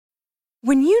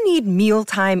When you need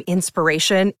mealtime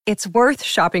inspiration, it's worth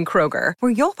shopping Kroger,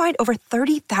 where you'll find over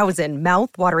 30,000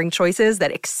 mouth-watering choices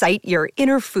that excite your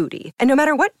inner foodie. And no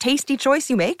matter what tasty choice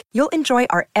you make, you'll enjoy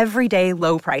our everyday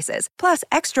low prices, plus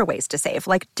extra ways to save,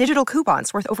 like digital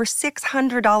coupons worth over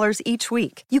 $600 each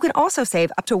week. You can also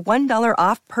save up to $1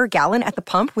 off per gallon at the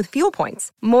pump with fuel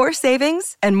points. More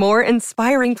savings and more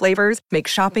inspiring flavors make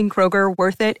shopping Kroger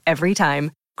worth it every time.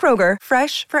 Kroger,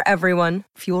 fresh for everyone.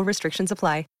 Fuel restrictions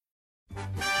apply.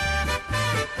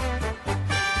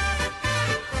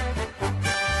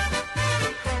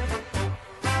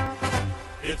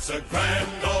 It's a grand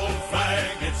old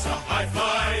flag, it's a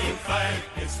high-flying flag,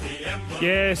 it's the emblem.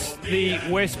 Yes, the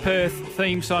West Perth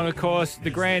theme song, of course, the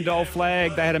grand old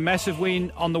flag. They had a massive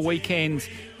win on the weekend.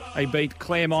 They beat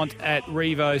Claremont at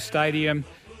Revo Stadium,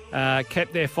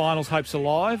 kept their finals hopes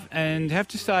alive, and have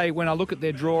to say, when I look at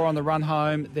their draw on the run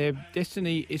home, their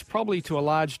destiny is probably to a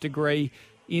large degree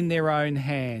in their own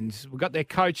hands. We've got their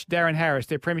coach, Darren Harris,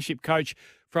 their premiership coach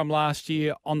from last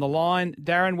year, on the line.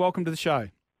 Darren, welcome to the show.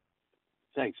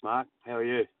 Thanks, Mark. How are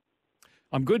you?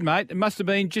 I'm good, mate. It must have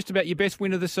been just about your best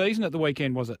win of the season at the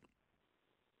weekend, was it?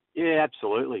 Yeah,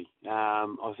 absolutely.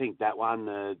 I think that one,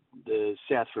 the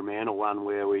South Fremantle one,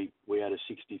 where we had a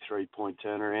 63-point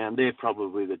turnaround, they're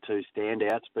probably the two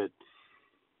standouts. But,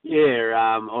 yeah,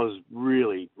 I was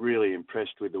really, really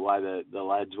impressed with the way the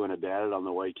lads went about it on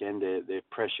the weekend. Their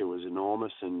pressure was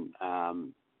enormous, and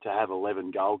to have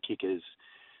 11 goal kickers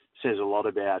says a lot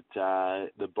about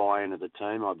the buy-in of the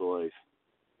team, I believe.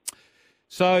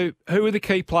 So, who were the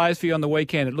key players for you on the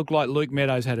weekend? It looked like Luke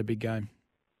Meadows had a big game.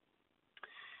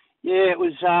 Yeah, it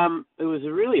was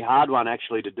a really hard one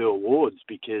actually to do awards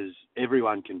because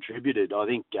everyone contributed. I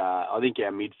think our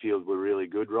midfield were really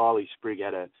good. Riley Sprigg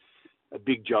had a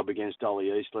big job against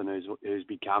Ollie Eastland, who's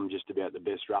become just about the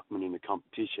best ruckman in the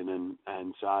competition,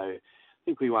 and so I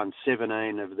think we won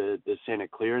 17 of the centre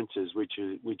clearances, which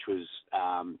was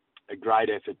a great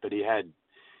effort. But he had,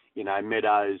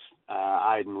 Meadows,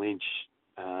 Aidan Lynch,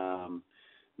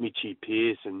 Mitchie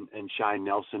Pearce and Shane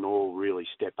Nelson all really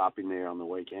step up in there on the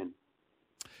weekend.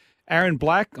 Aaron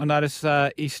Black, I noticed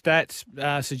his stats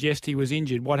suggest he was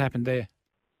injured. What happened there?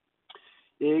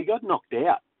 Yeah, he got knocked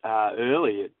out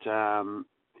early.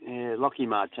 Lockie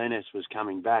Martinez was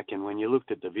coming back, and when you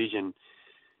looked at the vision,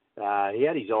 he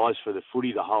had his eyes for the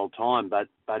footy the whole time,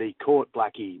 but he caught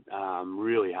Blackie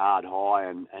really hard high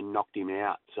and knocked him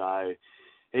out. So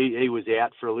he was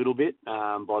out for a little bit.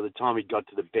 By the time he'd got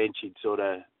to the bench, he'd sort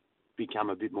of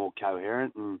become a bit more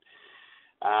coherent, and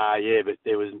but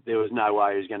there was no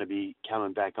way he was going to be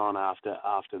coming back on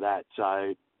after that.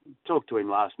 So talked to him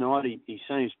last night. He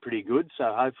seems pretty good,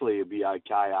 so hopefully he'll be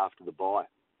okay after the bye.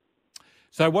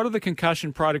 So what are the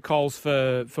concussion protocols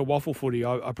for waffle footy?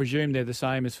 I presume they're the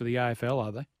same as for the AFL,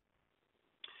 are they?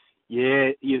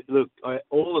 Yeah, look,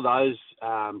 all of those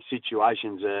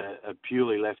situations are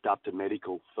purely left up to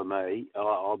medical for me.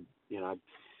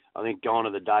 I think gone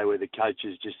are the day where the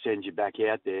coaches just send you back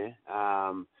out there.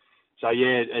 So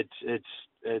yeah,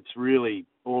 it's really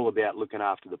all about looking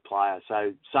after the player.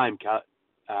 So same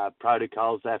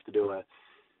protocols. They have to do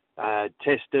a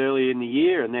test early in the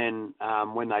year, and then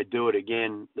when they do it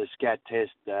again, the SCAT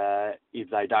test. If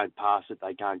they don't pass it,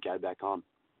 they can't go back on.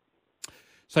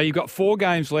 So you've got 4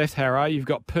 games left, Harrow. You've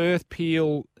got Perth,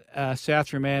 Peel, South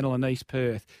Fremantle, and East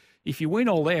Perth. If you win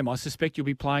all them, I suspect you'll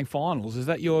be playing finals. Is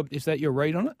that your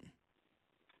read on it?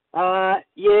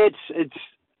 Yeah,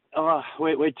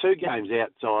 we're 2 games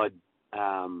outside,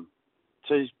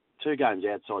 2 games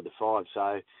outside the 5.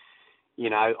 So,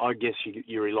 I guess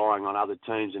you're relying on other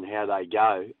teams and how they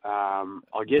go.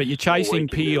 I guess. But you're chasing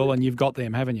Peel, and you've got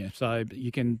them, haven't you? So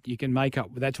you can make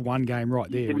up. That's 1 game right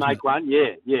there. You can make one,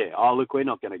 yeah. Oh, look, we're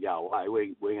not going to go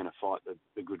away. We're going to fight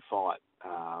the good fight.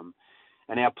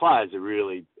 And our players have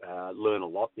really learned a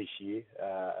lot this year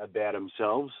about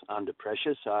themselves under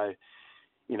pressure. So,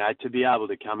 to be able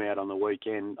to come out on the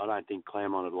weekend, I don't think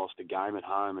Claremont had lost a game at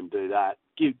home, and do that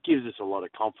gives us a lot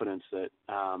of confidence that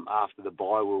after the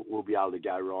bye we'll be able to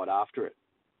go right after it.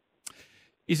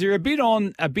 Is there a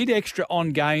bit extra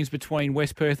on games between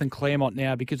West Perth and Claremont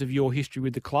now because of your history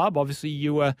with the club? Obviously,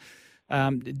 you were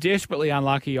desperately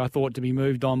unlucky, I thought, to be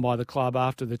moved on by the club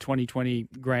after the 2020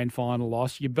 grand final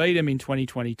loss. You beat them in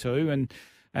 2022,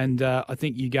 and I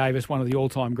think you gave us one of the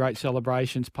all-time great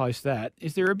celebrations post that.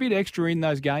 Is there a bit extra in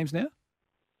those games now?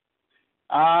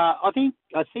 I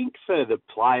think for the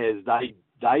players, they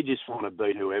just want to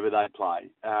beat whoever they play.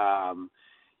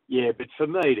 But for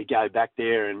me to go back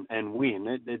there and win,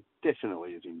 it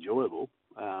definitely is enjoyable.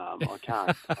 I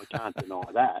can't deny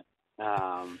that.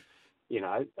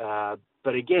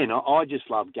 But again, I just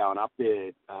love going up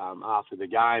there after the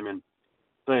game, and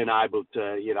being able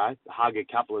to, hug a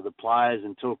couple of the players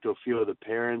and talk to a few of the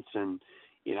parents, and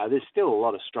there's still a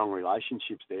lot of strong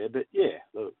relationships there. But yeah,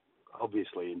 look,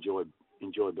 obviously enjoy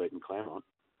beating Claremont.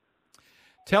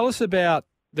 Tell us about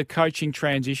the coaching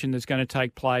transition that's going to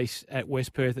take place at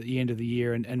West Perth at the end of the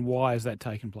year, and why has that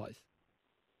taken place?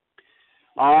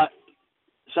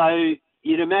 So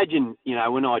you'd imagine,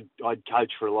 when I'd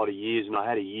coached for a lot of years and I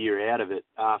had a year out of it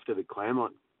after the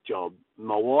Claremont job,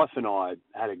 my wife and I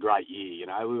had a great year.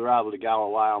 We were able to go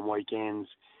away on weekends,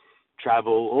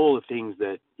 travel, all the things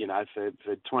that, for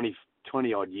 20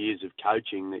 odd years of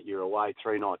coaching, that you're away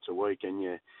 3 nights a week and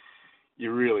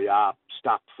you really are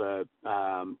stuck for,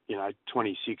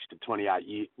 26 to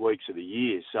 28 weeks of the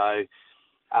year. So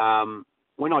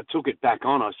when I took it back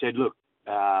on, I said, look,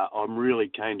 I'm really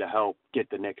keen to help get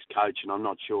the next coach, and I'm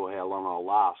not sure how long I'll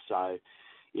last. So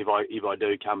if I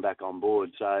do come back on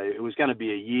board, so it was going to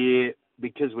be a year.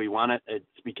 Because we won it, it's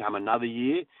become another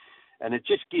year, and it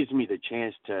just gives me the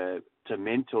chance to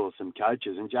mentor some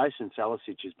coaches. And Jason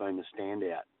Salicic has been the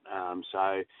standout.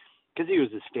 So because he was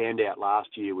the standout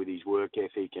last year with his work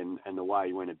ethic and the way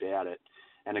he went about it,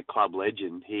 and a club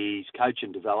legend, he's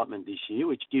coaching development this year,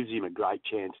 which gives him a great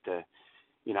chance to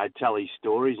tell his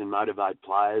stories and motivate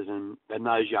players, and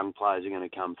those young players are going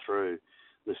to come through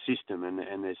the system,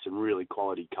 and there's some really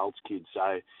quality Colts kids.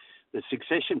 So the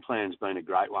succession plan's been a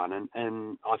great one,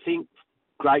 and I think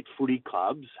great footy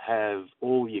clubs have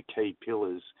all your key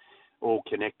pillars all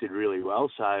connected really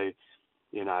well. So,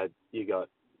 you got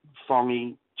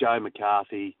Fongy, Joe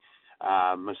McCarthy,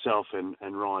 myself and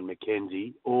Ryan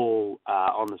McKenzie all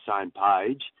on the same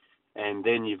page, and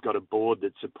then you've got a board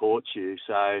that supports you.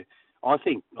 So I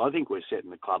think we're setting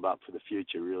the club up for the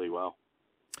future really well.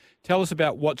 Tell us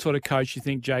about what sort of coach you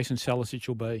think Jason Salicic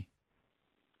will be.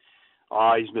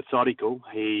 Oh, he's methodical.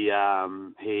 He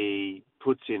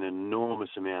puts in an enormous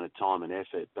amount of time and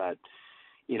effort. But,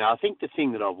 I think the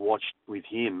thing that I've watched with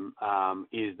him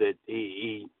is that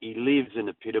he lives and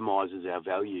epitomises our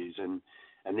values, and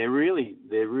they're really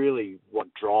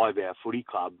what drive our footy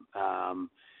club.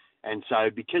 And so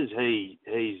because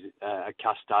he's a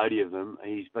custodian of them,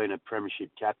 he's been a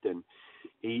premiership captain,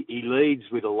 he leads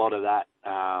with a lot of that,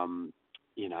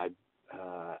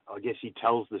 I guess he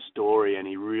tells the story, and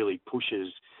he really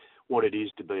pushes what it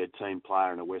is to be a team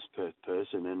player and a West Perth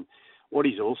person. And what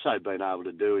he's also been able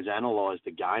to do is analyse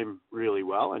the game really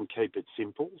well and keep it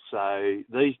simple. So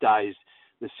these days,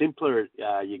 the simpler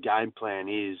your game plan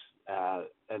is,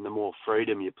 and the more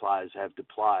freedom your players have to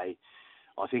play,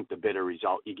 I think the better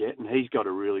result you get. And he's got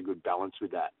a really good balance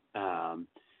with that. And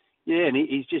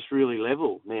he's just really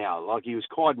level now. Like, he was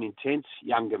quite an intense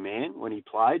younger man when he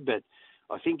played, but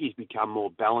I think he's become more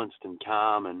balanced and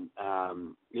calm, and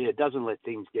it doesn't let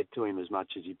things get to him as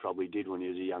much as he probably did when he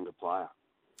was a younger player.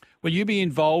 Will you be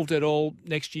involved at all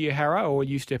next year, Harrow, or will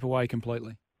you step away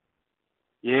completely?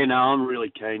 Yeah, no, I'm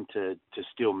really keen to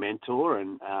still mentor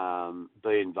and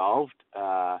be involved.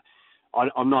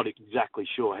 I'm not exactly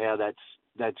sure how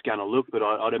that's going to look, but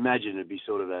I'd imagine it'd be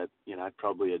sort of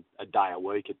probably a day a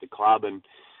week at the club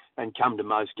and come to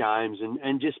most games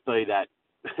and just be that.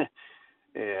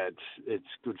 Yeah, it's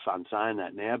good fun saying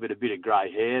that now, but a bit of grey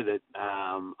hair that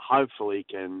hopefully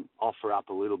can offer up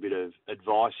a little bit of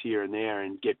advice here and there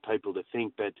and get people to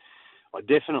think. But I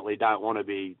definitely don't want to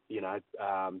be,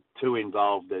 too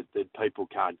involved that people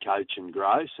can't coach and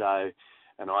grow. So,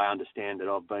 and I understand that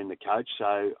I've been the coach,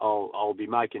 so I'll be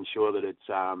making sure that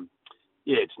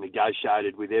it's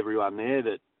negotiated with everyone there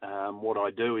that what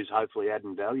I do is hopefully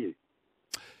adding value.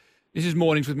 This is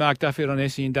Mornings with Mark Duffield on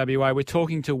SENWA. We're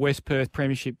talking to West Perth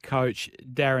Premiership coach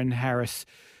Darren Harris.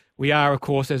 We are, of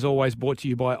course, as always, brought to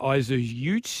you by Isuzu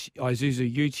Utes. Isuzu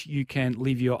Utes, you can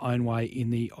live your own way in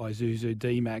the Isuzu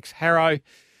D-Max. Harrow,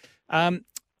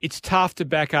 it's tough to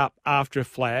back up after a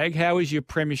flag. How has your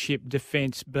premiership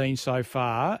defence been so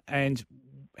far, and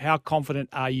how confident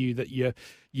are you that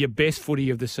your best footy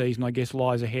of the season, I guess,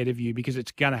 lies ahead of you, because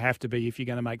it's going to have to be if you're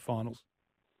going to make finals?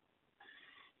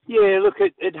 Yeah, look,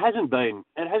 it hasn't been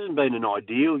an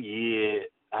ideal year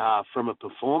from a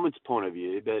performance point of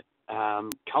view, but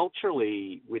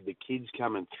culturally, with the kids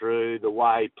coming through, the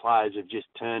way players have just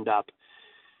turned up,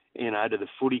 to the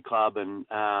footy club and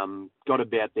got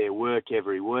about their work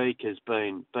every week has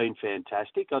been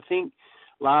fantastic. I think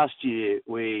last year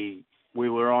we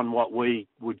were on what we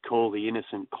would call the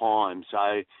innocent climb.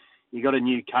 So you got a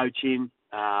new coach in.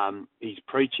 He's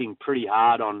preaching pretty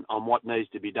hard on what needs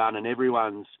to be done, and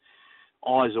everyone's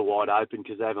eyes are wide open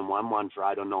because they haven't won one for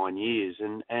 8 or 9 years.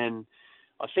 And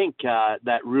I think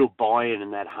that real buy-in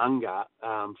and that hunger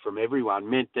from everyone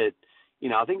meant that,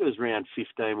 I think it was round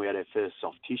 15 we had our first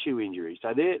soft tissue injury.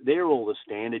 So they're all the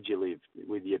standards you live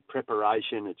with, your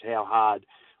preparation. It's how hard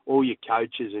all your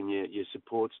coaches and your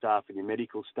support staff and your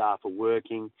medical staff are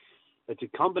working. It's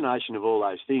a combination of all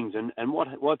those things. And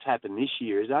what's happened this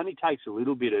year is it only takes a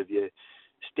little bit of your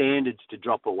standards to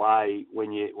drop away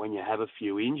when you have a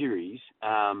few injuries,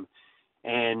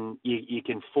 and you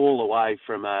can fall away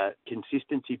from a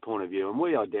consistency point of view. And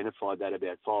we identified that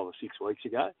about 5 or 6 weeks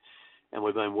ago, and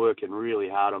we've been working really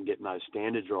hard on getting those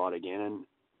standards right again.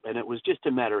 And it was just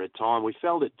a matter of time. We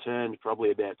felt it turned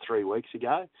probably about 3 weeks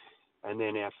ago, and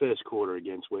then our first quarter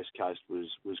against West Coast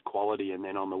was quality, and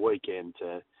then on the weekend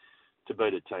to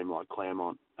beat a team like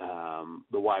Claremont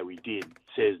the way we did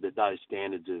says that those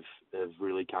standards have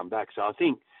really come back. So I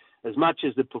think as much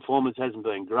as the performance hasn't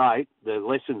been great, the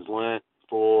lessons learnt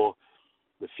for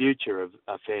the future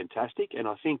are fantastic. And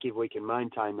I think if we can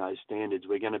maintain those standards,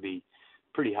 we're going to be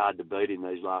pretty hard to beat in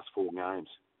these last 4 games.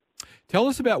 Tell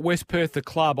us about West Perth, the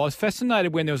club. I was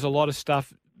fascinated when there was a lot of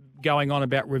stuff going on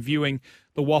about reviewing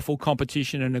the waffle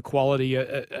competition and equality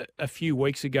a few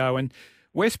weeks ago. And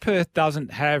West Perth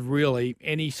doesn't have really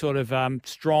any sort of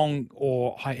strong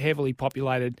or heavily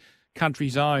populated country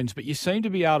zones, but you seem to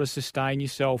be able to sustain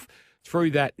yourself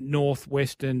through that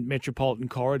northwestern metropolitan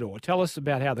corridor. Tell us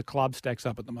about how the club stacks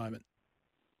up at the moment.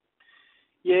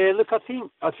 Yeah, look,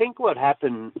 I think what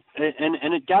happened,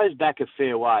 and it goes back a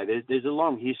fair way. There's a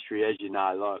long history, as you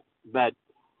know, but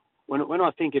when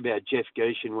I think about Jeff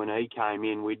Geeshan, when he came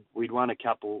in, we'd won a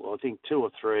couple, I think 2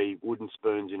 or 3 wooden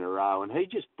spoons in a row, and he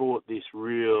just brought this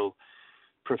real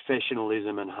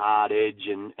professionalism and hard edge,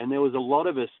 and there was a lot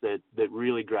of us that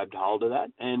really grabbed hold of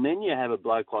that. And then you have a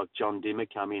bloke like John Dimmer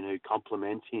come in who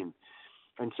complements him.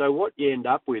 And so what you end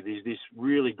up with is this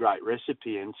really great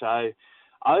recipe. And so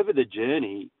over the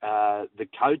journey, the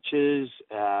coaches,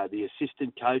 the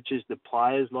assistant coaches, the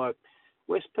players, like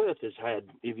West Perth has had,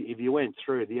 if you went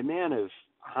through, the amount of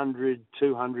 100,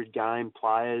 200 game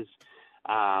players,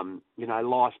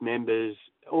 life members,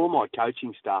 all my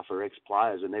coaching staff are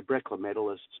ex-players, and they're Breckler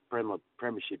medalists,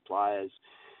 premiership players,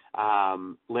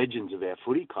 legends of our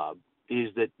footy club, is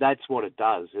that's what it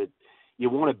does. You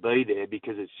want to be there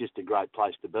because it's just a great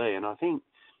place to be. And I think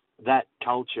that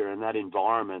culture and that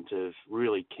environment of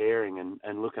really caring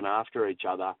and looking after each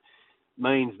other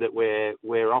means that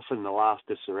we're often the last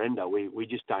to surrender. We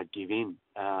just don't give in,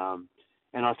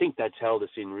 and I think that's held us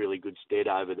in really good stead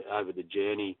over the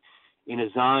journey, in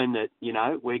a zone that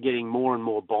we're getting more and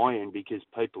more buy-in because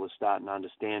people are starting to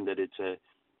understand that it's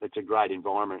a great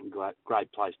environment and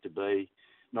great place to be,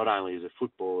 not only as a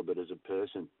footballer but as a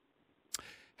person.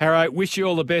 Harro, wish you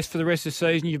all the best for the rest of the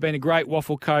season. You've been a great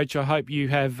waffle coach. I hope you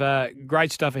have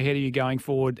great stuff ahead of you going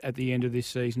forward at the end of this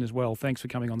season as well. Thanks for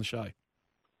coming on the show.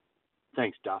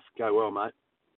 Thanks, Duff. Go well, mate.